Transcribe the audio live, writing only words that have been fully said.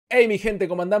Hey mi gente,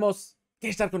 ¿cómo andamos?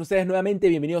 Kishtar con ustedes nuevamente,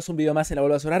 bienvenidos a un video más en la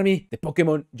Bulbasaur Army de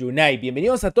Pokémon Unite.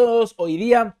 Bienvenidos a todos, hoy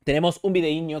día tenemos un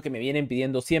videíño que me vienen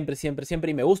pidiendo siempre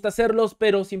y me gusta hacerlos,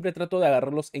 pero siempre trato de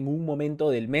agarrarlos en un momento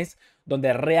del mes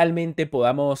donde realmente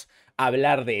podamos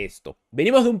hablar de esto.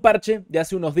 Venimos de un parche de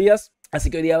hace unos días, así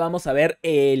que hoy día vamos a ver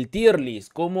el tier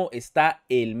list, cómo está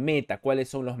el meta, cuáles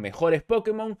son los mejores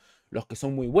Pokémon, los que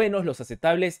son muy buenos, los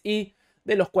aceptables y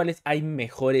de los cuales hay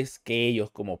mejores que ellos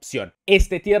como opción.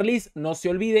 Este tier list, no se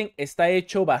olviden, está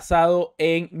hecho basado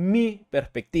en mi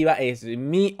perspectiva, es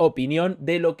mi opinión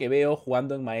de lo que veo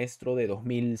jugando en Maestro de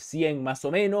 2100 más o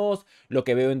menos, lo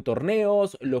que veo en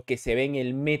torneos, lo que se ve en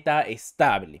el meta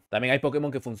estable. También hay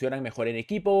Pokémon que funcionan mejor en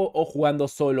equipo o jugando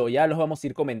solo, ya los vamos a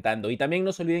ir comentando. Y también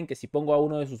no se olviden que si pongo a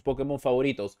uno de sus Pokémon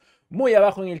favoritos muy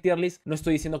abajo en el tier list, no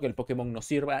estoy diciendo que el Pokémon no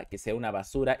sirva, que sea una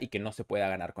basura y que no se pueda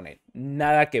ganar con él.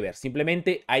 Nada que ver, simplemente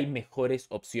hay mejores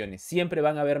opciones. Siempre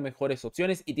van a haber mejores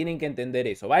opciones y tienen que entender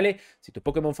eso, ¿vale? Si tu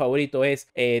Pokémon favorito es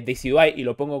Decidueye y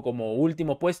lo pongo como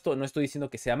último puesto, no estoy diciendo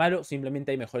que sea malo,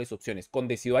 simplemente hay mejores opciones. Con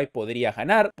Decidueye podrías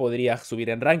ganar, podrías subir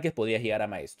en rankings, podrías llegar a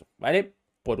maestro, ¿vale?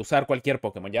 Por usar cualquier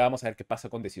Pokémon. Ya vamos a ver qué pasa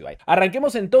con Decidueye.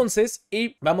 Arranquemos entonces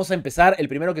y vamos a empezar. El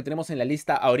primero que tenemos en la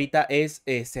lista ahorita es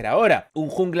Serahora, un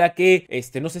jungla que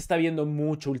no se está viendo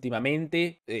mucho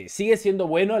últimamente. Sigue siendo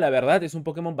bueno, la verdad, es un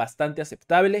Pokémon bastante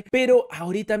aceptable, pero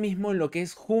ahorita mismo en lo que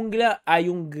es jungla hay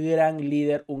un gran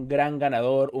líder, un gran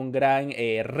ganador, un gran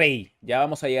rey. Ya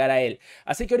vamos a llegar a él.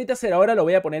 Así que ahorita Serahora lo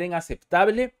voy a poner en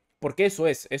aceptable. Porque eso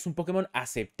es un Pokémon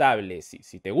aceptable.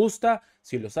 Si te gusta,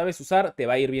 si lo sabes usar, te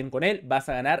va a ir bien con él, vas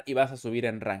a ganar y vas a subir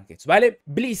en rankings, ¿vale?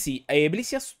 Blissey.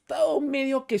 Blissey ha estado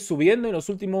medio que subiendo en las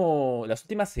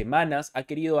últimas semanas. Ha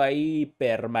querido ahí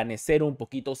permanecer un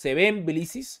poquito. Se ven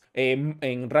Blisseys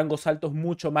en rangos altos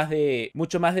mucho más de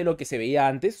lo que se veía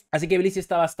antes. Así que Blissey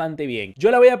está bastante bien.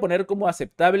 Yo la voy a poner como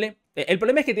aceptable. El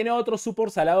problema es que tiene otros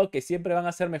support salado que siempre van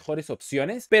a ser mejores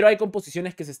opciones, pero hay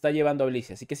composiciones que se está llevando a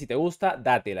Blissey, así que si te gusta,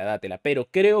 dátela, pero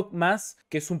creo más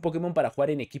que es un Pokémon para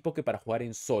jugar en equipo que para jugar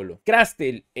en solo.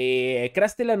 Crastel,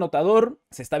 Crastel anotador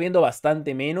se está viendo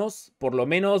bastante menos, por lo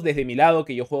menos desde mi lado,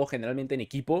 que yo juego generalmente en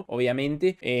equipo,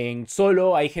 obviamente. En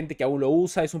solo hay gente que aún lo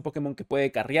usa, es un Pokémon que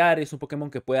puede carrear, es un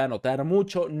Pokémon que puede anotar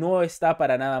mucho, no está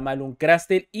para nada mal un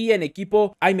Crastel, y en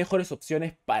equipo hay mejores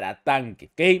opciones para tanque,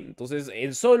 ¿ok? Entonces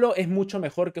en solo es mucho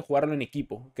mejor que jugarlo en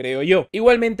equipo, creo yo.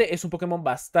 Igualmente es un Pokémon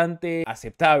bastante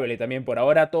aceptable también. Por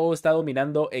ahora todo está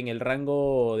dominando en el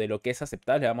rango de lo que es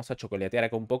aceptable. Vamos a chocolatear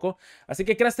acá un poco. Así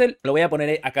que Crastel lo voy a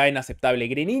poner acá en aceptable.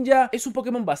 Greninja es un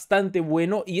Pokémon bastante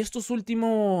bueno y estos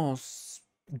últimos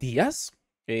días,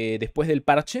 después del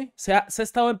parche, se ha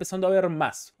estado empezando a ver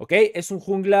más, ¿ok? Es un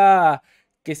jungla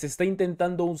que se está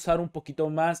intentando usar un poquito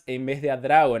más en vez de a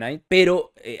Dragonite,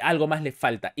 pero algo más le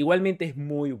falta. Igualmente es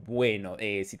muy bueno.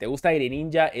 Si te gusta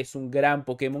Greninja, es un gran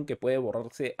Pokémon que puede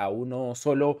borrarse a uno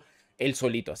solo, él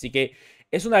solito. Así que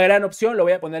es una gran opción, lo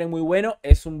voy a poner en muy bueno,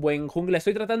 es un buen jungla.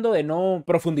 Estoy tratando de no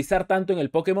profundizar tanto en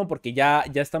el Pokémon porque ya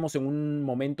estamos en un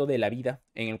momento de la vida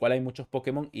en el cual hay muchos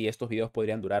Pokémon y estos videos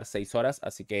podrían durar 6 horas,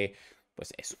 así que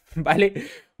pues eso, ¿vale?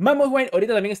 Mamoswine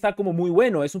ahorita también está como muy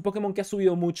bueno, es un Pokémon que ha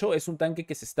subido mucho, es un tanque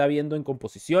que se está viendo en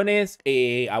composiciones,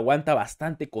 aguanta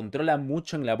bastante, controla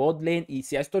mucho en la botlane y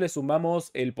si a esto le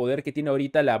sumamos el poder que tiene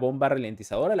ahorita la bomba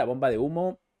ralentizadora, la bomba de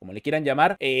humo, como le quieran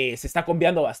llamar, se está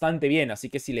combiando bastante bien. Así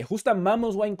que si les gusta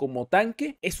Mamoswine como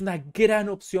tanque, es una gran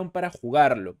opción para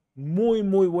jugarlo. Muy,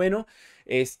 muy bueno.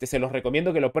 Se los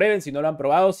recomiendo que lo prueben si no lo han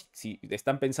probado. Si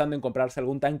están pensando en comprarse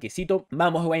algún tanquecito,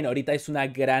 Mamoswine ahorita es una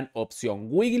gran opción.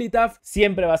 Wigglytuff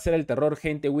siempre va a ser el terror,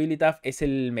 gente. Wigglytuff es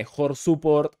el mejor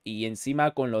support y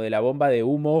encima con lo de la bomba de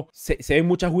humo, se ven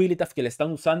muchas Wigglytuff que la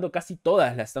están usando, casi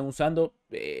todas la están usando.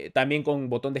 También con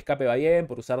botón de escape va bien,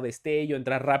 por usar destello,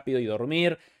 entrar rápido y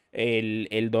dormir.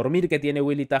 El dormir que tiene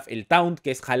Wigglytuff, el taunt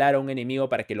que es jalar a un enemigo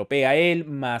para que lo pegue a él,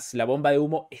 más la bomba de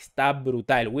humo, está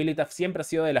brutal. Wigglytuff siempre ha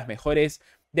sido de los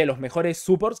mejores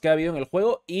supports que ha habido en el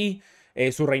juego y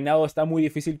su reinado está muy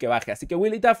difícil que baje. Así que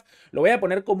Wigglytuff lo voy a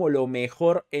poner como lo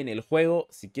mejor en el juego.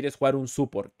 Si quieres jugar un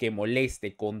support que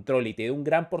moleste, controle y te dé un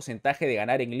gran porcentaje de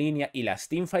ganar en línea y las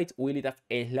teamfights, Wigglytuff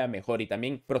es la mejor. Y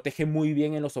también protege muy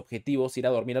bien en los objetivos, ir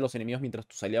a dormir a los enemigos mientras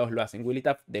tus aliados lo hacen.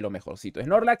 Wigglytuff de lo mejorcito.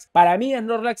 Snorlax, para mí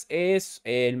Snorlax es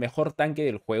el mejor tanque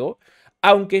del juego.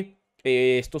 Aunque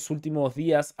estos últimos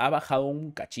días ha bajado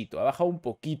un cachito, ha bajado un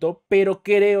poquito, pero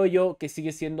creo yo que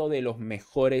sigue siendo de los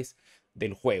mejores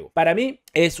del juego. Para mí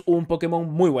es un Pokémon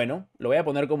muy bueno, lo voy a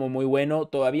poner como muy bueno,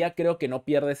 todavía creo que no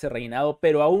pierde ese reinado,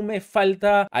 pero aún me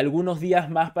falta algunos días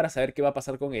más para saber qué va a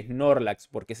pasar con Snorlax,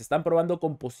 porque se están probando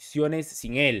composiciones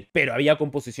sin él, pero había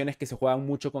composiciones que se juegan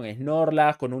mucho con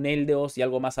Snorlax, con un Eldeos y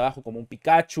algo más abajo como un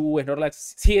Pikachu.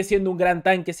 Snorlax sigue siendo un gran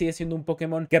tanque, sigue siendo un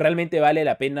Pokémon que realmente vale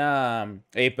la pena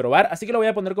probar, así que lo voy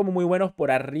a poner como muy buenos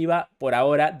por arriba, por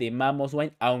ahora, de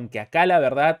Mamoswine, aunque acá la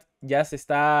verdad ya se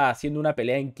está haciendo una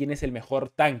pelea en quién es el mejor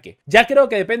tanque. Ya creo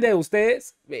que depende de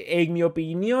ustedes. En mi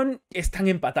opinión, están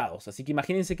empatados. Así que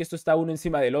imagínense que esto está uno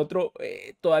encima del otro.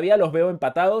 Todavía los veo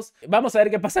empatados. Vamos a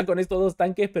ver qué pasa con estos dos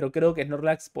tanques, pero creo que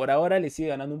Snorlax por ahora le sigue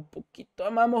ganando un poquito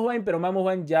a Mamoswine, pero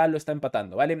Mamoswine ya lo está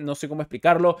empatando, ¿vale? No sé cómo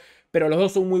explicarlo, pero los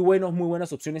dos son muy buenos, muy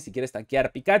buenas opciones si quieres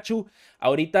tanquear Pikachu.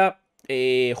 Ahorita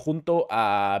junto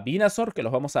a Venusaur, que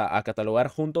los vamos a catalogar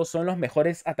juntos, son los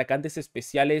mejores atacantes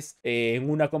especiales en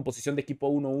una composición de equipo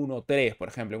 1-1-3, por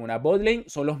ejemplo, en una botlane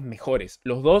son los mejores.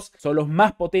 Los dos son los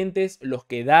más potentes, los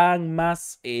que dan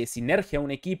más sinergia a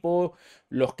un equipo,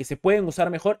 los que se pueden usar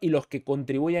mejor y los que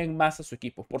contribuyen más a su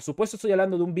equipo. Por supuesto estoy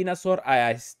hablando de un Venusaur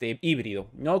híbrido,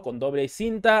 ¿no? Con doble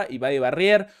cinta y va de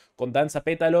barrier, con danza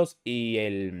pétalos y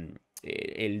el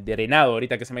drenado,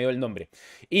 ahorita que se me dio el nombre.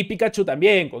 Y Pikachu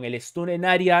también, con el stun en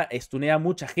área, stunea a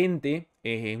mucha gente.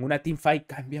 En una teamfight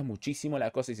cambia muchísimo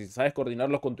la cosa. Y si sabes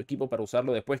coordinarlo con tu equipo para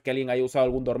usarlo después que alguien haya usado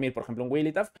algún dormir, por ejemplo un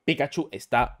Wigglytuff, Pikachu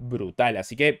está brutal.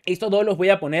 Así que estos dos los voy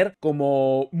a poner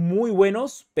como muy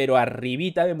buenos, pero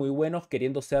arribita de muy buenos,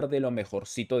 queriendo ser de lo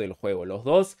mejorcito del juego. Los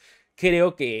dos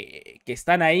creo que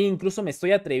están ahí. Incluso me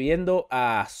estoy atreviendo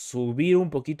a subir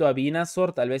un poquito a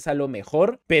Venusaur, tal vez a lo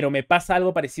mejor, pero me pasa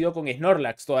algo parecido con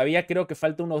Snorlax. Todavía creo que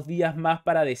falta unos días más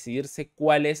para decidirse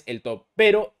cuál es el top,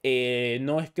 pero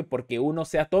no es que porque uno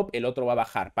sea top el otro va a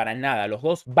bajar, para nada. Los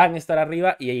dos van a estar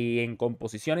arriba y en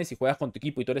composiciones, si juegas con tu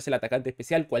equipo y tú eres el atacante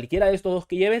especial, cualquiera de estos dos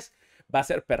que lleves va a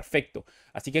ser perfecto.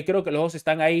 Así que creo que los dos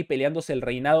están ahí peleándose el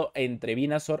reinado entre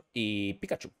Venusaur y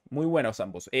Pikachu. Muy buenos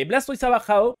ambos. Blastoise ha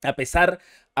bajado a pesar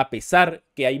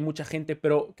que hay mucha gente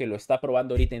pro que lo está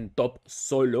probando ahorita en top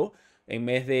solo. En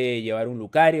vez de llevar un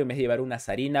Lucario, en vez de llevar una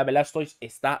Sarina, Blastoise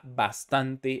está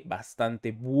bastante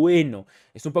bueno.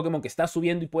 Es un Pokémon que está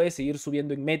subiendo y puede seguir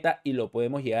subiendo en meta y lo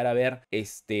podemos llegar a ver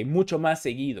mucho más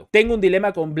seguido. Tengo un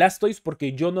dilema con Blastoise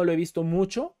porque yo no lo he visto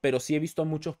mucho, pero sí he visto a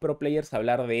muchos pro players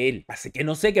hablar de él. Así que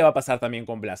no sé qué va a pasar también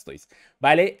con Blastoise,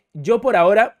 ¿vale? Yo por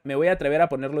ahora me voy a atrever a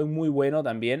ponerlo en muy bueno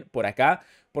también por acá,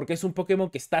 porque es un Pokémon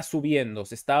que está subiendo,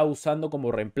 se está usando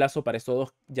como reemplazo para estos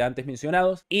dos ya antes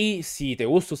mencionados. Y si te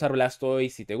gusta usar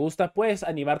Blastoise, si te gusta, puedes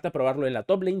animarte a probarlo en la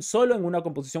top lane, solo en una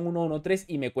composición 1-1-3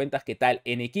 y me cuentas qué tal.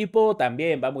 En equipo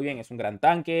también va muy bien, es un gran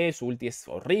tanque, su ulti es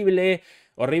horrible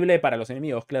para los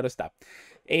enemigos, claro está.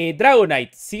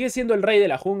 Dragonite sigue siendo el rey de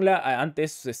la jungla.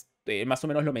 Antes más o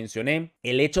menos lo mencioné.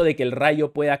 El hecho de que el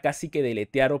rayo pueda casi que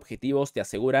deletear objetivos te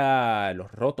asegura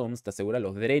los Rotoms, te asegura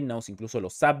los Dreadnoughts, incluso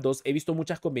los Zapdos. He visto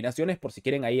muchas combinaciones, por si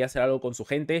quieren ahí hacer algo con su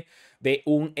gente, de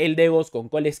un Eldegoss con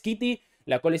Coleskitty.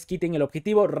 La Coleskitty en el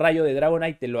objetivo, rayo de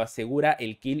Dragonite te lo asegura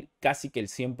el kill casi que el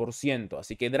 100%.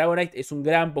 Así que Dragonite es un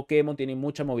gran Pokémon, tiene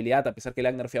mucha movilidad, a pesar que le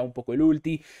han nerfeado un poco el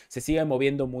ulti. Se sigue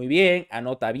moviendo muy bien,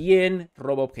 anota bien,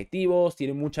 roba objetivos,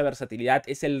 tiene mucha versatilidad.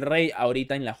 Es el rey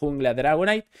ahorita en la jungla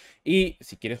Dragonite. Y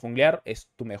si quieres junglear, es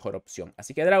tu mejor opción.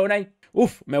 Así que Dragonite,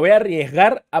 me voy a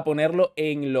arriesgar a ponerlo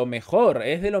en lo mejor.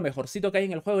 Es de lo mejorcito que hay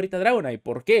en el juego ahorita Dragonite.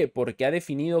 ¿Por qué? Porque ha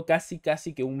definido casi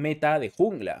que un meta de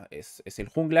jungla. Es el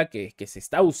jungla que se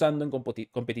está usando en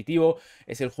competitivo,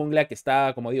 es el jungla que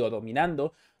está, como digo,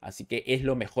 dominando, así que es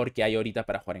lo mejor que hay ahorita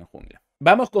para jugar en jungla.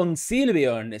 Vamos con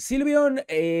Sylveon. Sylveon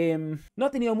no ha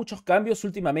tenido muchos cambios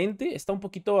últimamente, está un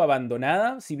poquito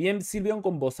abandonada. Si bien Sylveon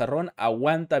con Bozarrón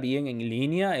aguanta bien en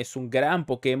línea, es un gran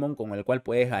Pokémon con el cual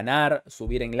puedes ganar,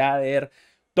 subir en ladder,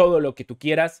 todo lo que tú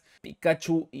quieras,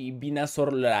 Pikachu y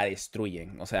Venusaur la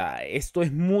destruyen. O sea, esto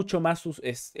es mucho más,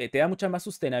 te da mucha más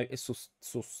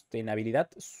sostenibilidad.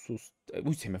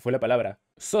 Uy, se me fue la palabra.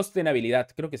 Sostenibilidad,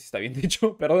 creo que sí está bien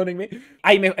dicho, perdónenme.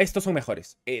 Estos son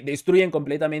mejores. Destruyen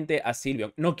completamente a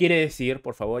Sylveon. No quiere decir,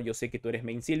 por favor, yo sé que tú eres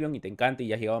main Sylveon y te encanta y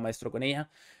ya has llegado a maestro con ella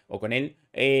o con él.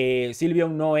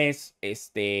 Sylveon no es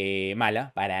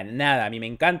mala, para nada. A mí me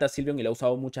encanta Sylveon y la he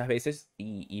usado muchas veces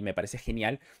y me parece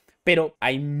genial. Pero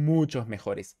hay muchos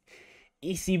mejores.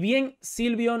 Y si bien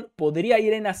Sylveon podría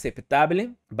ir en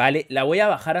aceptable, ¿vale? La voy a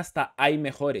bajar hasta hay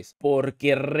mejores.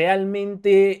 Porque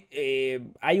realmente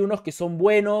hay unos que son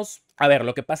buenos. A ver,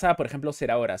 lo que pasa, por ejemplo,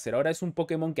 Zeraora. Zeraora es un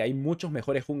Pokémon que hay muchos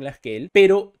mejores junglas que él,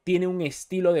 pero tiene un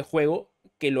estilo de juego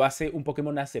que lo hace un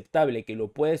Pokémon aceptable, que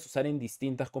lo puedes usar en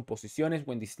distintas composiciones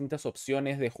o en distintas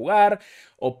opciones de jugar,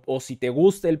 o si te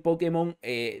gusta el Pokémon,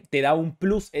 te da un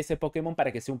plus ese Pokémon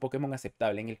para que sea un Pokémon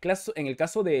aceptable. En el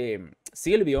caso de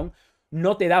Sylveon,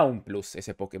 no te da un plus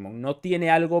ese Pokémon, no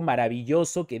tiene algo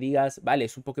maravilloso que digas, vale,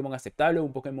 es un Pokémon aceptable o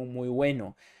un Pokémon muy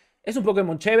bueno. Es un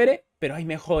Pokémon chévere, pero hay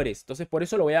mejores. Entonces por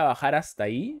eso lo voy a bajar hasta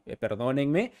ahí.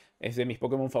 Perdónenme. Es de mis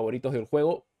Pokémon favoritos del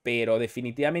juego. Pero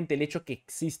definitivamente el hecho que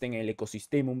existen en el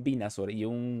ecosistema un Venusaur y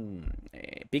un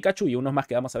Pikachu y unos más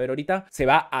que vamos a ver ahorita, se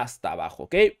va hasta abajo,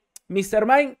 ¿ok? Mr.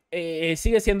 Mime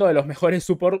sigue siendo de los mejores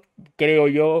support, creo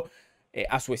yo,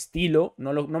 a su estilo.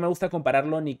 No me gusta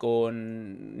compararlo ni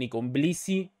con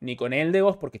Blissey ni con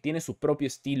Eldegoss porque tiene su propio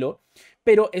estilo,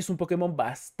 pero es un Pokémon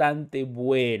bastante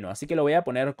bueno, así que lo voy a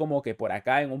poner como que por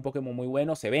acá en un Pokémon muy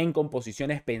bueno. Se ven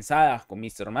composiciones pensadas con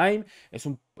Mr. Mime. Es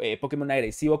un Pokémon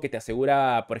agresivo que te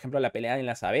asegura, por ejemplo, la pelea en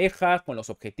las abejas, con los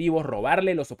objetivos,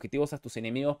 robarle los objetivos a tus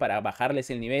enemigos para bajarles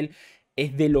el nivel.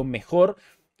 Es de lo mejor.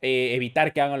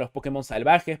 Evitar que hagan los Pokémon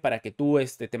salvajes para que tú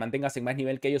te mantengas en más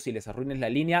nivel que ellos y les arruines la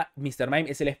línea. Mr. Mime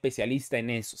es el especialista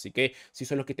en eso, así que si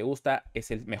eso es lo que te gusta,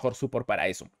 es el mejor support para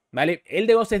eso, ¿vale?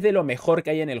 Eldegoss es de lo mejor que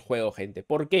hay en el juego, gente.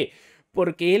 ¿Por qué?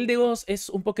 Porque Eldegoss es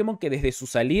un Pokémon que desde su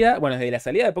salida, bueno, desde la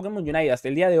salida de Pokémon Unite hasta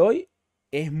el día de hoy,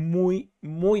 es muy,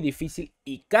 muy difícil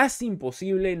y casi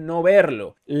imposible no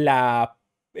verlo. La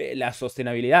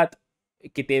sostenibilidad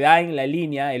que te da en la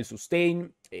línea, el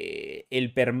sustain,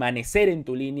 el permanecer en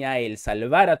tu línea, el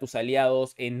salvar a tus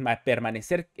aliados, en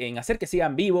permanecer, en hacer que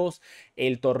sigan vivos.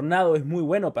 El tornado es muy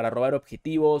bueno para robar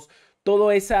objetivos.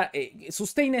 Todo esa...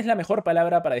 sustain es la mejor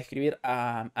palabra para describir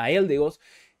a Eldegoss.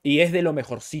 Y es de lo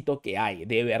mejorcito que hay,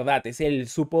 de verdad. Es el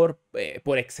support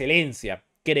por excelencia,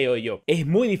 creo yo. Es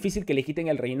muy difícil que le quiten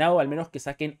el reinado, al menos que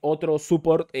saquen otro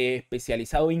support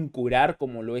especializado en curar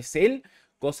como lo es él.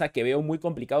 Cosa que veo muy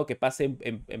complicado que pase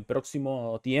en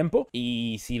próximo tiempo.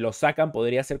 Y si lo sacan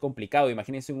podría ser complicado.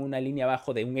 Imagínense en una línea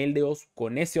abajo de un Eldegoss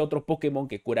con ese otro Pokémon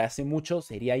que curase mucho.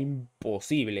 Sería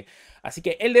imposible. Así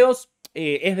que Eldegoss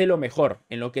es de lo mejor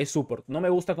en lo que es support. No me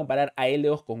gusta comparar a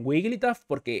Eldegoss con Wigglytuff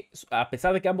porque a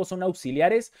pesar de que ambos son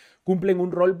auxiliares, cumplen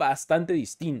un rol bastante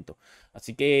distinto.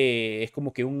 Así que es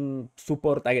como que un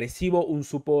support agresivo, un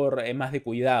support más de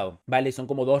cuidado, ¿vale? Son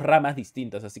como dos ramas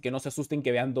distintas, así que no se asusten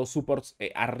que vean dos supports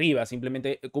arriba,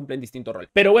 simplemente cumplen distinto rol.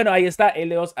 Pero bueno, ahí está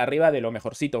Eldegoss arriba de lo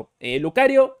mejorcito.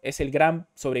 Lucario es el gran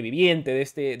sobreviviente de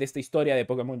esta historia de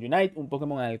Pokémon Unite, un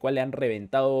Pokémon al cual le han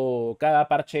reventado cada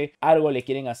parche, algo le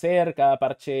quieren hacer, cada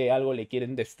parche algo le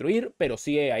quieren destruir, pero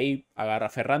sigue ahí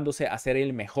aferrándose a ser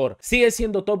el mejor. ¿Sigue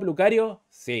siendo top Lucario?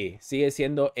 Sí, sigue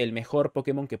siendo el mejor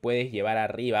Pokémon que puedes llevar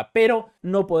arriba, pero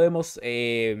no podemos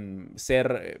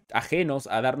ser ajenos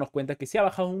a darnos cuenta que se ha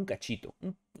bajado un cachito,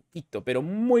 un poquito, pero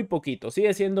muy poquito.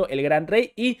 Sigue siendo el gran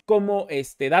rey y como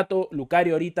dato,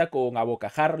 Lucario ahorita con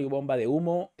abocajarro y bomba de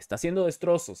humo está haciendo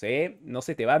destrozos, no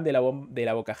se te van de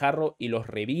la bocajarro y los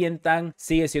revientan.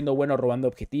 Sigue siendo bueno robando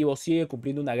objetivos, sigue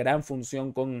cumpliendo una gran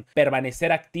función con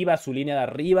permanecer activa su línea de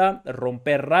arriba,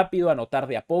 romper rápido, anotar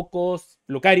de a pocos.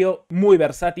 Lucario muy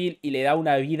versátil y le da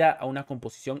una vida a una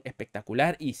composición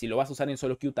espectacular, y si lo vas a usar en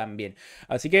solo queue también.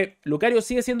 Así que Lucario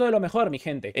sigue siendo de lo mejor, mi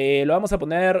gente. Lo vamos a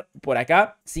poner por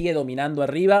acá. Sigue dominando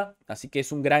arriba, así que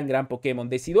es un gran Pokémon.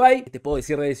 Decidueye, ¿qué te puedo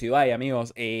decir de Decidueye,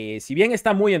 amigos? Si bien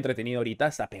está muy entretenido ahorita,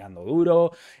 está pegando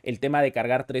duro. El tema de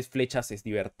cargar 3 flechas es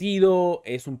divertido.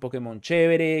 Es un Pokémon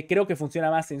chévere. Creo que funciona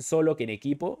más en solo que en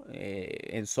equipo.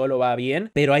 En solo va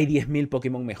bien, pero hay 10.000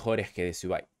 Pokémon mejores que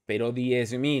Decidueye. Pero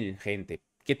 10.000, gente.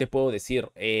 ¿Qué te puedo decir?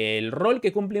 El rol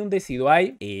que cumple un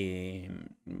Decidueye,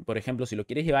 por ejemplo, si lo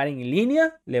quieres llevar en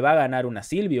línea, le va a ganar una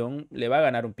Sylveon, le va a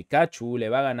ganar un Pikachu, le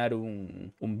va a ganar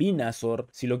un Venusaur.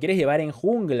 Si lo quieres llevar en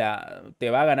jungla, te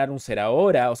va a ganar un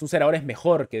Zeraora. O sea, un Zeraora es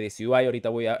mejor que Decidueye, ahorita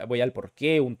voy al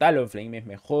porqué. Un Talonflame es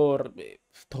mejor,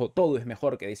 todo es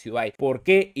mejor que Decidueye. ¿Por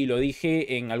qué? Y lo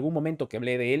dije en algún momento que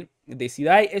hablé de él.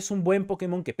 Decidueye es un buen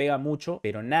Pokémon que pega mucho,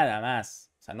 pero nada más.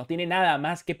 O sea, no tiene nada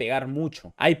más que pegar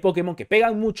mucho. Hay Pokémon que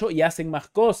pegan mucho y hacen más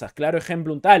cosas. Claro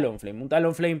ejemplo, un Talonflame. Un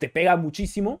Talonflame te pega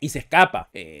muchísimo y se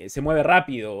escapa. Se mueve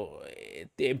rápido.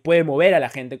 Puede mover a la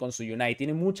gente con su Unite.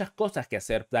 Tiene muchas cosas que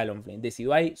hacer Talonflame.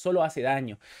 Decidueye solo hace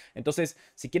daño. Entonces,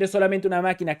 si quieres solamente una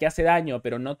máquina que hace daño,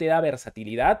 pero no te da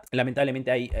versatilidad,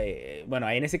 lamentablemente hay... bueno,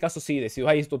 en ese caso sí,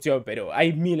 Decidueye es tu opción, pero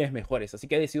hay miles mejores. Así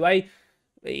que Decidueye...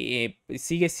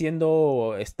 sigue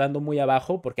estando muy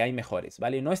abajo porque hay mejores,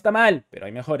 ¿vale? No está mal, pero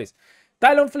hay mejores.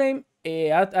 Talonflame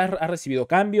ha recibido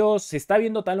cambios. Se está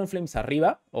viendo Talonflames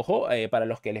arriba. Ojo, para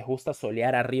los que les gusta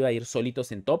solear arriba e ir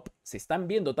solitos en top. Se están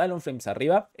viendo Talonflames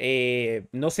arriba.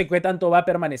 No sé qué tanto va a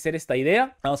permanecer esta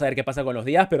idea. Vamos a ver qué pasa con los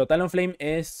días. Pero Talonflame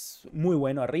es muy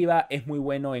bueno arriba. Es muy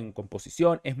bueno en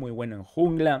composición. Es muy bueno en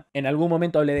jungla. En algún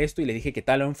momento hablé de esto y les dije que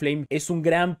Talonflame es un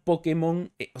gran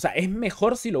Pokémon. O sea, es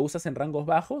mejor si lo usas en rangos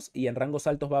bajos. Y en rangos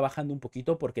altos va bajando un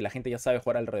poquito porque la gente ya sabe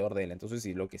jugar alrededor de él. Entonces,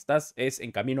 si lo que estás es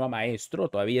en camino a maestro,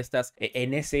 todavía estás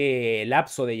en ese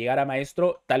lapso de llegar a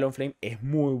maestro, Talonflame es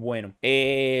muy bueno.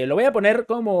 Lo voy a poner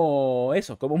como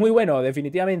eso, como muy bueno,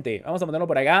 definitivamente. Vamos a ponerlo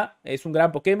por acá. Es un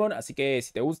gran Pokémon, así que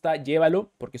si te gusta,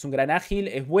 llévalo, porque es un gran ágil,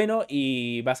 es bueno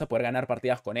y vas a poder ganar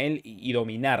partidas con él y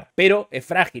dominar. Pero es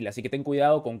frágil, así que ten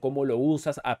cuidado con cómo lo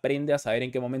usas. Aprende a saber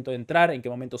en qué momento entrar, en qué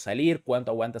momento salir,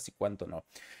 cuánto aguantas y cuánto no.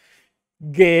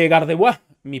 Gardevoir,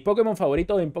 mi Pokémon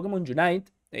favorito en Pokémon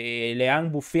Unite. Le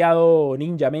han bufeado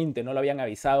ninjamente, no lo habían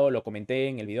avisado, lo comenté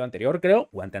en el video anterior, creo,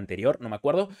 o anteanterior, no me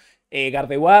acuerdo.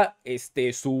 Gardevoir,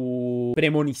 su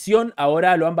premonición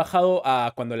ahora lo han bajado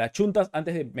a cuando la chuntas,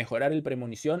 antes de mejorar el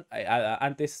premonición.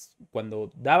 Antes,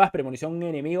 cuando dabas premonición a un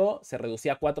enemigo, se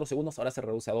reducía a 4 segundos, ahora se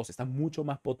reduce a 2. Está mucho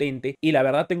más potente. Y la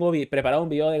verdad, tengo preparado un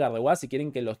video de Gardevoir. Si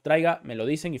quieren que los traiga, me lo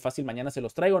dicen y fácil mañana se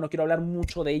los traigo. No quiero hablar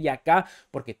mucho de ella acá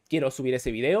porque quiero subir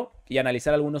ese video y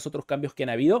analizar algunos otros cambios que han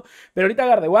habido. Pero ahorita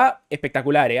Gardevoir,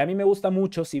 espectacular, ¿eh? A mí me gusta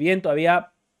mucho, si bien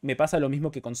todavía me pasa lo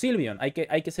mismo que con Sylveon. Hay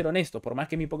que ser honestos. Por más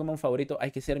que es mi Pokémon favorito, hay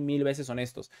que ser 1000 veces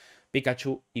honestos.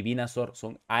 Pikachu y Venusaur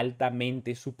son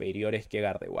altamente superiores que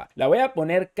Gardevoir. La voy a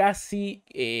poner casi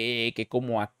que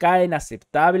como acá en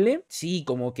aceptable. Sí,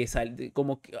 como que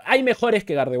hay mejores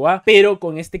que Gardevoir, pero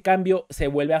con este cambio se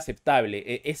vuelve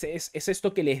aceptable. Es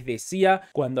esto que les decía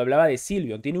cuando hablaba de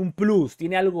Sylveon. Tiene un plus,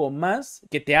 tiene algo más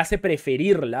que te hace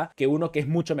preferirla que uno que es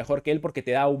mucho mejor que él porque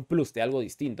te da un plus, te da algo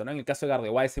distinto, ¿no? En el caso de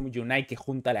Gardevoir, ese Unite que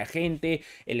junta a la gente,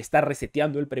 el estar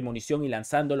reseteando el premonición y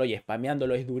lanzándolo y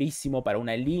spameándolo es durísimo para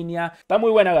una línea. Está muy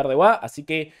buena Gardevoir, así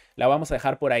que la vamos a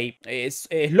dejar por ahí.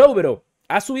 Slowbro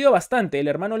ha subido bastante, el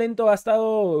hermano lento ha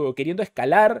estado queriendo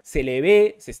escalar, se le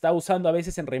ve, se está usando a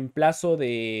veces en reemplazo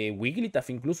de Wigglytuff,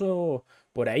 incluso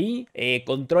por ahí.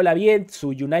 Controla bien, su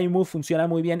Unite Move funciona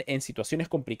muy bien en situaciones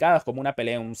complicadas como una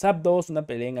pelea en un Zapdos, una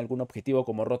pelea en algún objetivo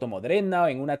como Rotom o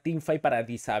Dreadnought, en una teamfight para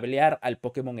disablear al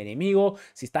Pokémon enemigo.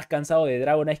 Si estás cansado de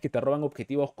Dragonite que te roban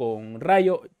objetivos con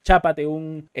rayo, chápate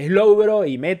un Slowbro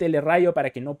y métele rayo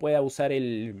para que no pueda usar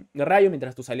el rayo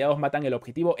mientras tus aliados matan el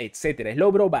objetivo, etc.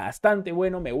 Slowbro bastante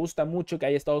bueno, me gusta mucho que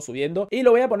haya estado subiendo y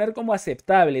lo voy a poner como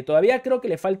aceptable. Todavía creo que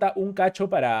le falta un cacho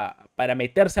para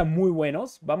meterse a muy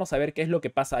buenos. Vamos a ver qué es lo que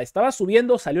pasa. Estaba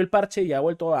subiendo, salió el parche y ha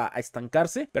vuelto a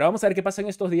estancarse, pero vamos a ver qué pasa en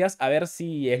estos días, a ver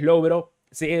si Slowbro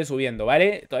sigue subiendo,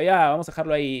 ¿vale? Todavía vamos a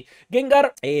dejarlo ahí.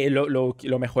 Gengar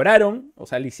lo mejoraron, o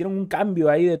sea, le hicieron un cambio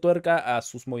ahí de tuerca a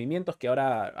sus movimientos que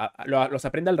ahora los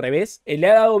aprende al revés. Le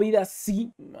ha dado vida,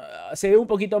 sí. Se ve un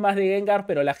poquito más de Gengar,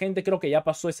 pero la gente creo que ya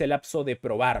pasó ese lapso de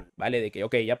probar, ¿vale? De que,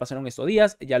 ok, ya pasaron estos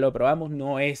días, ya lo probamos,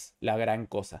 no es la gran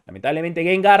cosa. Lamentablemente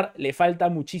Gengar le falta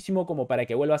muchísimo como para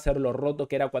que vuelva a ser lo roto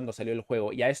que era cuando salió el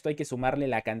juego. Y a esto hay que sumarle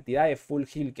la cantidad de full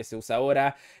heal que se usa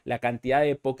ahora, la cantidad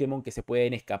de Pokémon que se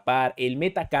pueden escapar, el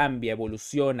meta cambia,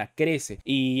 evoluciona, crece.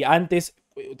 Y antes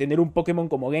tener un Pokémon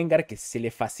como Gengar que se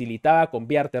le facilitaba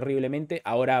conviar terriblemente,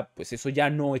 ahora pues eso ya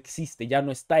no existe, ya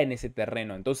no está en ese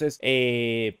terreno. Entonces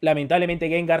lamentablemente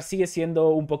Gengar sigue siendo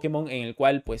un Pokémon en el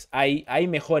cual pues hay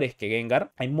mejores que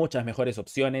Gengar, hay muchas mejores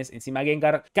opciones. Encima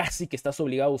Gengar casi que estás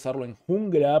obligado a usarlo en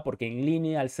jungla porque en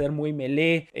línea al ser muy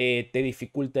melee te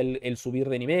dificulta el subir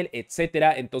de nivel,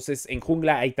 etcétera. Entonces en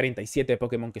jungla hay 37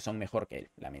 Pokémon que son mejor que él,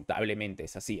 lamentablemente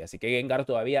es así, así que Gengar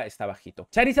todavía está bajito.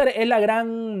 Charizard es la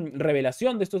gran revelación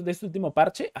de este último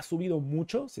parche, ha subido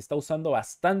mucho, se está usando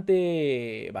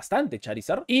bastante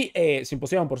Charizard y sin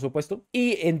poción por supuesto,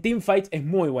 y en teamfights es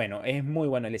muy bueno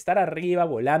el estar arriba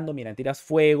volando, mira, tiras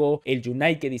fuego, el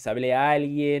Unite que disablea a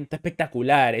alguien, está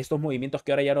espectacular, estos movimientos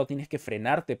que ahora ya no tienes que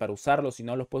frenarte para usarlos, si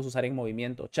no los puedes usar en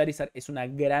movimiento. Charizard es una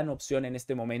gran opción en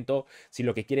este momento si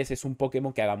lo que quieres es un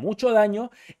Pokémon que haga mucho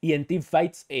daño y en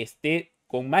teamfights esté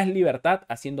con más libertad,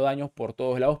 haciendo daños por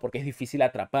todos lados porque es difícil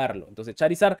atraparlo. Entonces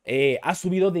Charizard ha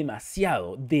subido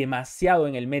demasiado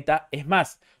en el meta. Es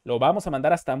más, lo vamos a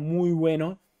mandar hasta muy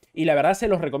bueno. Y la verdad se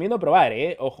los recomiendo probar,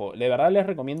 ojo, de verdad les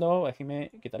recomiendo,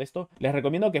 déjenme quitar esto, les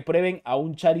recomiendo que prueben a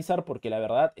un Charizard porque la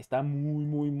verdad está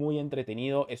muy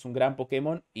entretenido, es un gran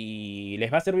Pokémon y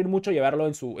les va a servir mucho llevarlo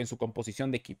en su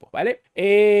composición de equipos, ¿vale?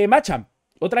 Machamp.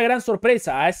 Otra gran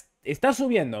sorpresa, está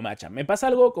subiendo Machamp. Me pasa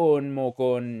algo como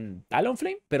con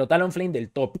Talonflame, pero Talonflame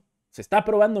del top. Se está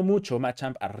probando mucho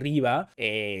Machamp arriba.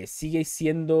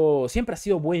 Siempre ha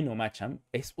sido bueno Machamp.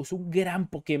 Es un gran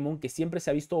Pokémon que siempre se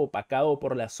ha visto opacado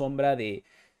por la sombra de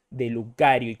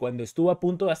Lucario. Y cuando estuvo a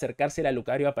punto de acercarse a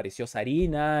Lucario apareció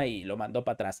Sarina y lo mandó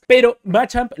para atrás. Pero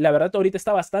Machamp, la verdad, ahorita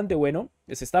está bastante bueno.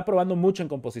 Se está probando mucho en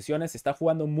composiciones. Se está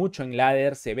jugando mucho en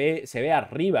ladder. Se ve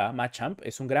arriba Machamp.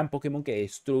 Es un gran Pokémon que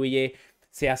destruye,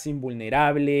 se hace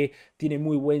invulnerable, tiene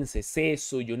muy buen CC,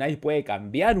 su Unite puede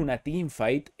cambiar una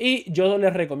teamfight. Y yo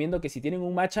les recomiendo que si tienen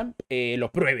un Machamp,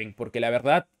 lo prueben, porque la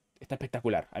verdad está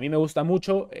espectacular. A mí me gusta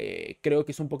mucho, creo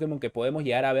que es un Pokémon que podemos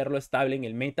llegar a verlo estable en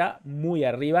el meta, muy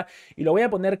arriba. Y lo voy a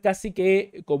poner casi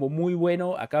que como muy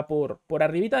bueno acá por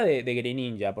arribita de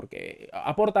Greninja, porque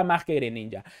aporta más que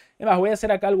Greninja. Además, voy a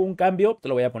hacer acá algún cambio, te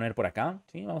lo voy a poner por acá,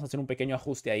 ¿sí? Vamos a hacer un pequeño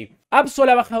ajuste ahí.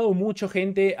 Absol ha bajado mucho,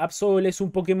 gente. Absol es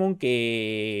un Pokémon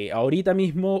que ahorita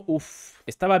mismo,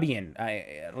 estaba bien.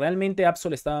 Realmente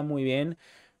Absol estaba muy bien.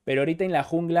 Pero ahorita en la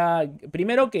jungla,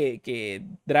 primero que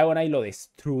Dragonite lo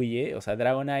destruye. O sea,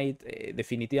 Dragonite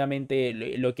definitivamente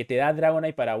lo que te da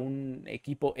Dragonite para un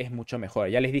equipo es mucho mejor.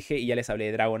 Ya les dije y ya les hablé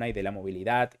de Dragonite, de la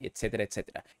movilidad, etcétera,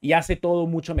 etcétera. Y hace todo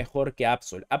mucho mejor que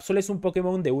Absol. Absol es un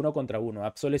Pokémon de 1 contra 1.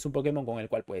 Absol es un Pokémon con el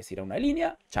cual puedes ir a una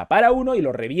línea, chapar a uno y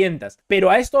lo revientas.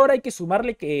 Pero a esto ahora hay que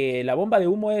sumarle que la bomba de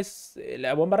humo es,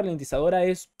 la bomba ralentizadora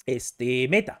es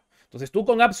meta. Entonces tú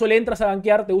con Absol entras a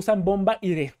gankear, te usan bomba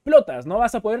y te explotas. No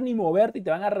vas a poder ni moverte y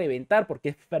te van a reventar porque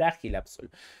es frágil Absol.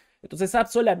 Entonces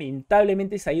Absol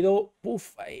lamentablemente se ha ido,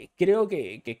 creo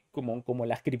que como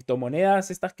las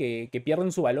criptomonedas estas que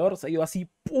pierden su valor, se ha ido así,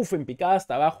 en picada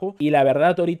hasta abajo. Y la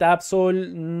verdad ahorita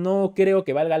Absol no creo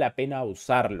que valga la pena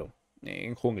usarlo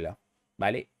en jungla,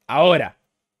 ¿vale? Ahora,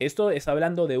 esto es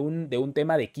hablando de un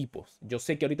tema de equipos. Yo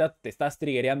sé que ahorita te estás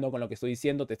triggereando con lo que estoy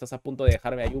diciendo, te estás a punto de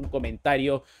dejarme ahí un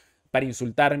comentario para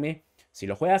insultarme. Si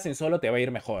lo juegas en solo te va a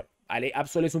ir mejor, ¿vale?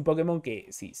 Absol es un Pokémon que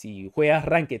si juegas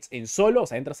Rankeds en solo, o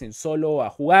sea, entras en solo a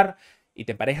jugar y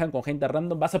te emparejan con gente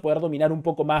random, vas a poder dominar un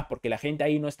poco más porque la gente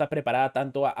ahí no está preparada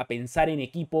tanto a pensar en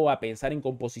equipo, a pensar en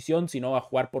composición, sino a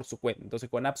jugar por su cuenta. Entonces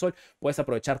con Absol puedes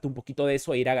aprovecharte un poquito de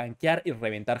eso e ir a gankear y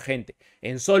reventar gente.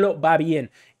 En solo va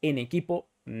bien, en equipo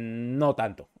no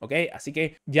tanto, ¿ok? Así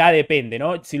que ya depende,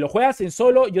 ¿no? Si lo juegas en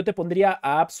solo, yo te pondría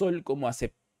a Absol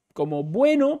como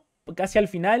bueno, casi al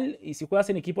final, y si juegas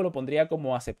en equipo lo pondría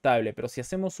como aceptable, pero si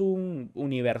hacemos un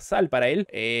universal para él,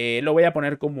 lo voy a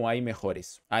poner como hay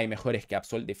mejores que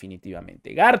Absol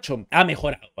definitivamente. Garchomp ha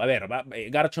mejorado, a ver,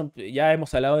 Garchomp ya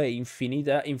hemos hablado de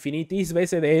infinitis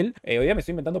veces de él, hoy día me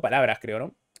estoy inventando palabras, creo,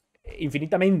 ¿no?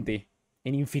 Infinitamente,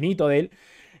 en infinito de él.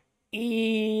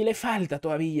 Y le falta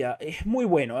todavía. Es muy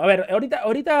bueno. A ver,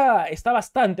 ahorita está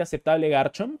bastante aceptable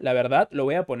Garchomp. La verdad, lo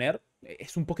voy a poner.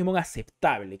 Es un Pokémon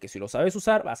aceptable. Que si lo sabes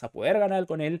usar, vas a poder ganar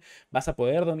con él. Vas a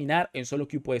poder dominar. En solo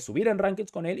queue puedes subir en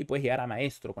Rankeds con él. Y puedes llegar a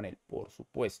Maestro con él. Por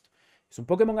supuesto. Es un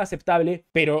Pokémon aceptable.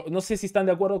 Pero no sé si están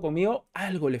de acuerdo conmigo.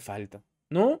 Algo le falta,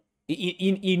 ¿no?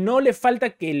 Y no le falta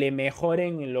que le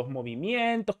mejoren los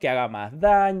movimientos, que haga más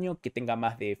daño, que tenga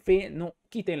más defensa. No,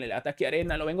 quítenle el ataque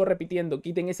arena, lo vengo repitiendo.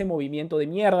 Quiten ese movimiento de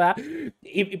mierda.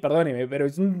 Y perdónenme, pero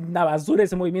es una basura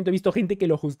ese movimiento. He visto gente que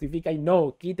lo justifica y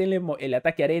no. Quítenle el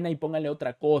ataque arena y pónganle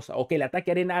otra cosa. O que el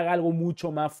ataque arena haga algo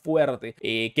mucho más fuerte.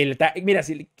 Mira,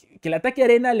 que el ataque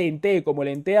arena lentee como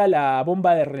lentea la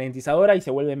bomba de ralentizadora y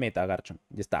se vuelve meta, Garchomp.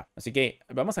 Ya está. Así que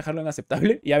vamos a dejarlo en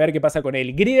aceptable y a ver qué pasa con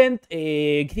él. Grident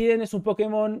es un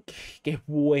Pokémon que es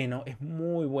bueno, es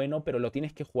muy bueno, pero lo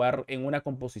tienes que jugar en una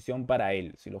composición para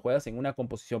él. Si lo juegas en una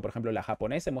composición, por ejemplo, la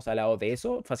japonesa, hemos hablado de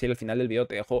eso. Fácil, al final del video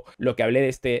te dejo lo que hablé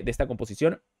de esta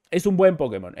composición. Es un buen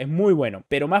Pokémon, es muy bueno,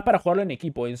 pero más para jugarlo en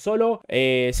equipo. En solo,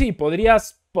 sí,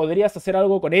 podrías hacer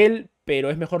algo con él, pero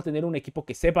es mejor tener un equipo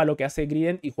que sepa lo que hace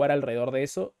Grident y jugar alrededor de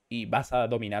eso y vas a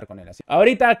dominar con él así.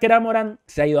 Ahorita Cramorant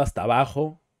se ha ido hasta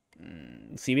abajo.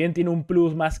 Si bien tiene un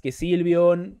plus más que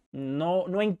Sylveon,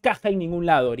 no encaja en ningún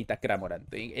lado ahorita Cramorant.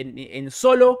 En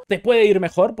solo te puede ir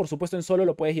mejor, por supuesto en solo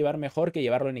lo puedes llevar mejor que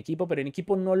llevarlo en equipo, pero en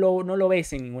equipo no lo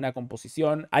ves en ninguna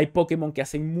composición. Hay Pokémon que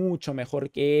hacen mucho mejor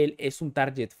que él, es un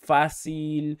target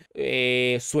fácil,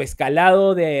 su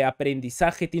escalado de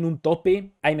aprendizaje tiene un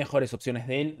tope, hay mejores opciones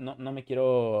de él. No me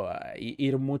quiero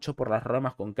ir mucho por las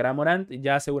ramas con Cramorant,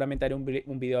 ya seguramente haré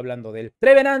un video hablando de él.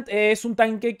 Trevenant es un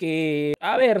tanque que,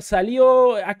 a ver, salió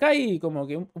acá hay como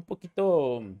que un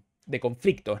poquito de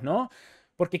conflictos, ¿no?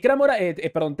 Porque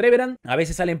Trevenant a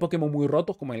veces salen Pokémon muy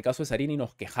rotos, como en el caso de Sarina, y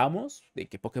nos quejamos de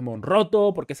que Pokémon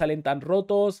roto, ¿por qué salen tan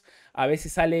rotos? A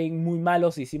veces salen muy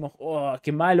malos y decimos, oh,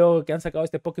 qué malo que han sacado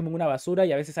este Pokémon una basura,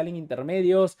 y a veces salen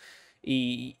intermedios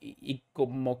y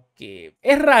como que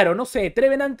es raro, no sé,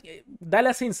 Trevenant da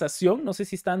la sensación, no sé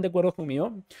si están de acuerdo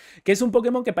conmigo, que es un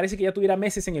Pokémon que parece que ya tuviera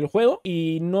meses en el juego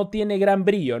y no tiene gran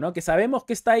brillo, ¿no? Que sabemos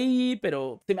que está ahí,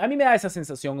 pero a mí me da esa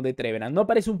sensación de Trevenant. No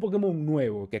parece un Pokémon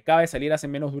nuevo que acaba de salir hace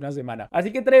menos de una semana.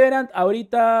 Así que Trevenant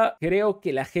ahorita creo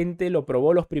que la gente lo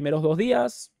probó los primeros 2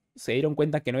 días. Se dieron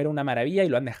cuenta que no era una maravilla y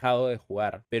lo han dejado de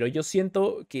jugar. Pero yo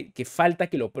siento que falta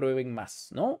que lo prueben más,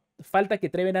 ¿no? Falta que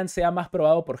Trevenant sea más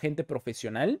probado por gente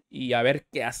profesional y a ver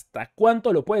que hasta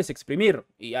cuánto lo puedes exprimir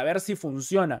y a ver si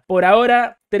funciona. Por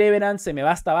ahora, Trevenant se me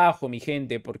va hasta abajo, mi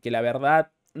gente, porque la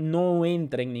verdad no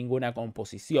entra en ninguna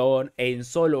composición. En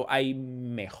solo hay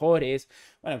mejores.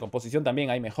 Bueno, en composición también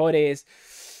hay mejores.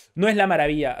 No es la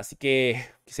maravilla, así que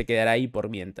se quedará ahí por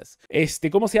mientras.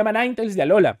 ¿Cómo se llama? Ninetales de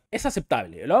Alola. Es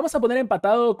aceptable. Lo vamos a poner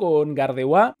empatado con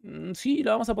Gardevoir. Sí,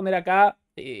 lo vamos a poner acá.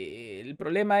 El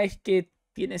problema es que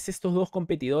tienes estos dos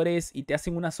competidores y te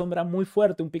hacen una sombra muy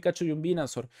fuerte, un Pikachu y un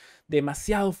Venusaur.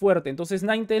 Demasiado fuerte. Entonces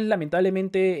Ninetales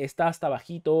lamentablemente está hasta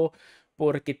bajito,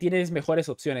 porque tienes mejores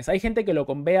opciones. Hay gente que lo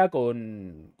convea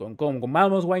con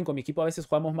Mamoswine, con mi equipo a veces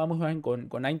jugamos Mamoswine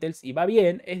con Ninetales y va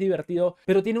bien, es divertido,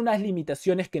 pero tiene unas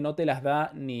limitaciones que no te las da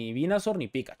ni Venusaur ni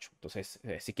Pikachu. Entonces,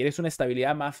 si quieres una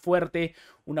estabilidad más fuerte,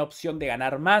 una opción de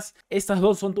ganar más, estas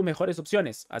dos son tus mejores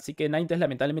opciones. Así que Ninetales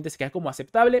lamentablemente se queda como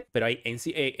aceptable, pero ahí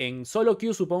en solo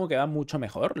queue supongo que va mucho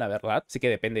mejor, la verdad. Así que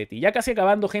depende de ti. Ya casi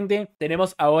acabando, gente,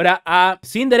 tenemos ahora a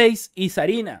Cinderace y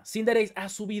Zarina. Cinderace ha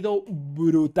subido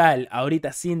brutal.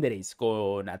 Ahorita Cinderace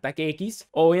con ataque X,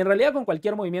 o en realidad con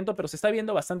cualquier movimiento, pero se está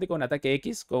viendo bastante con ataque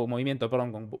X, con movimiento,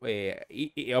 perdón, con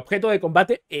objeto de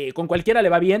combate, con cualquiera le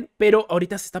va bien, pero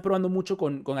ahorita se está probando mucho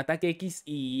con ataque X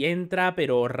y entra,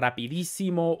 pero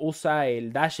rapidísimo, usa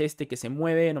el dash que se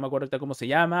mueve, no me acuerdo ahorita cómo se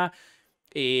llama.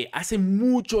 Hace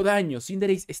mucho daño.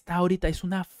 Cinderace está ahorita, es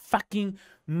una fucking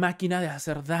máquina de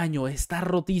hacer daño. Está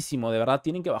rotísimo, de verdad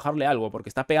tienen que bajarle algo porque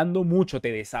está pegando mucho,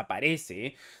 te desaparece,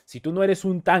 ¿eh? Si tú no eres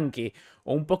un tanque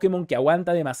o un Pokémon que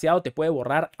aguanta demasiado, te puede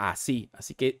borrar así.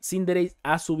 Así que Cinderace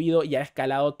ha subido y ha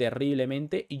escalado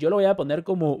terriblemente y yo lo voy a poner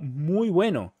como muy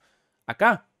bueno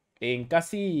acá. En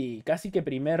casi que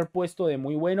primer puesto de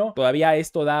muy bueno. Todavía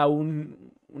esto da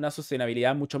una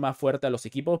sostenibilidad mucho más fuerte a los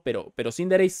equipos, pero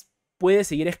Cinderace puede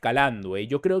seguir escalando, ¿eh?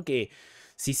 Yo creo que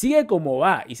si sigue como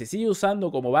va y se sigue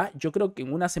usando como va, yo creo que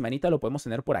en una semanita lo podemos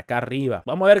tener por acá arriba.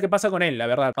 Vamos a ver qué pasa con él, la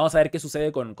verdad. Vamos a ver qué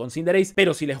sucede con Cinderace.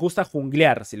 Pero si les gusta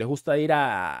junglear, si les gusta ir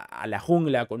a la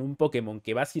jungla con un Pokémon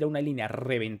que vas a ir a una línea a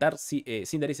reventar,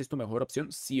 Cinderace es tu mejor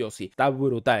opción, sí o sí. Está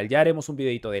brutal. Ya haremos un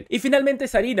videito de él. Y finalmente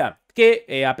Zarina,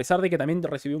 que a pesar de que también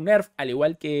recibió un nerf, al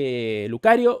igual que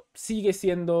Lucario, sigue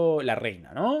siendo la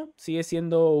reina, ¿no? Sigue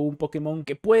siendo un Pokémon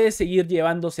que puede seguir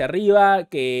llevándose arriba,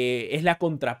 que es la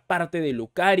contraparte de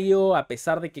Lucario, a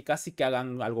pesar de que casi que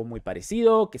hagan algo muy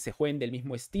parecido, que se jueguen del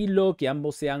mismo estilo, que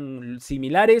ambos sean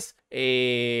similares.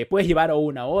 Puedes llevar a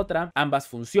una u otra, ambas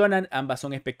funcionan, ambas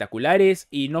son espectaculares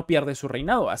y no pierde su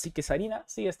reinado. Así que Zarina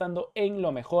sigue estando en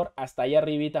lo mejor hasta allá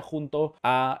arribita junto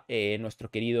a nuestro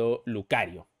querido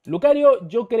Lucario. Lucario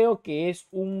yo creo que es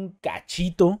un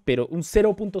cachito, pero un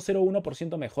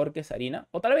 0.01% mejor que Zarina,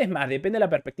 o tal vez más, depende de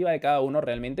la perspectiva de cada uno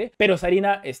realmente, pero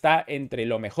Zarina está entre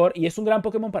lo mejor y es un gran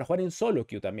Pokémon para jugar en solo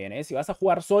queue también, ¿eh? Si vas a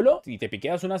jugar solo, si te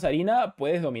piqueas una Zarina,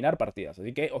 puedes dominar partidas,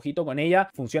 así que ojito con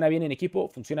ella, funciona bien en equipo,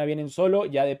 funciona bien en solo,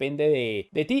 ya depende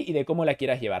de ti y de cómo la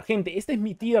quieras llevar. Gente, esta es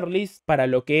mi tier list para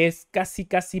lo que es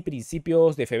casi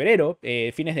principios de febrero,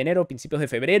 fines de enero, principios de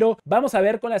febrero. Vamos a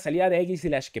ver con la salida de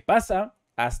X-Slash qué pasa.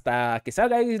 Hasta que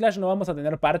salga X-Slash no vamos a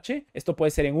tener parche. Esto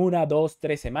puede ser en 1, 2,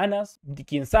 3 semanas.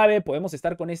 Quién sabe, podemos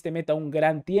estar con este meta un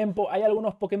gran tiempo. Hay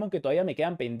algunos Pokémon que todavía me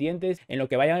quedan pendientes en lo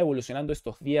que vayan evolucionando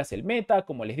estos días el meta.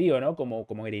 Como les digo, ¿no? Como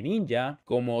Greninja,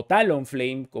 como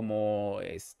Talonflame, como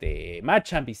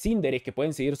Machamp y Cinderace que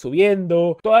pueden seguir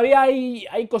subiendo. Todavía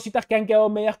hay cositas que han quedado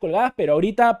medias colgadas, pero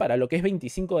ahorita para lo que es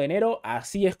 25 de enero,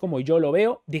 así es como yo lo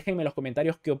veo. Déjenme en los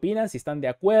comentarios qué opinan, si están de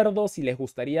acuerdo, si les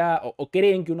gustaría o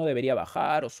creen que uno debería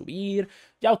bajar o subir.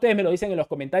 Ya ustedes me lo dicen en los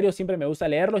comentarios, siempre me gusta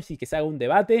leerlos y que se haga un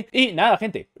debate. Y nada,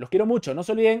 gente, los quiero mucho. No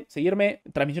se olviden seguirme,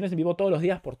 transmisiones en vivo todos los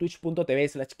días por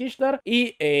twitch.tv/Kishtar.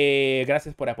 Y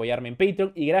gracias por apoyarme en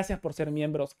Patreon y gracias por ser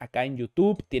miembros acá en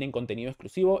YouTube. Tienen contenido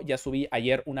exclusivo. Ya subí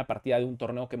ayer una partida de un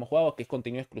torneo que hemos jugado que es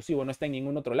contenido exclusivo, no está en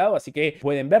ningún otro lado, así que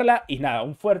pueden verla. Y nada,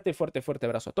 un fuerte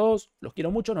abrazo a todos. Los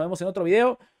quiero mucho, nos vemos en otro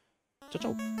video. Chau,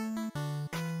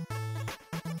 chau.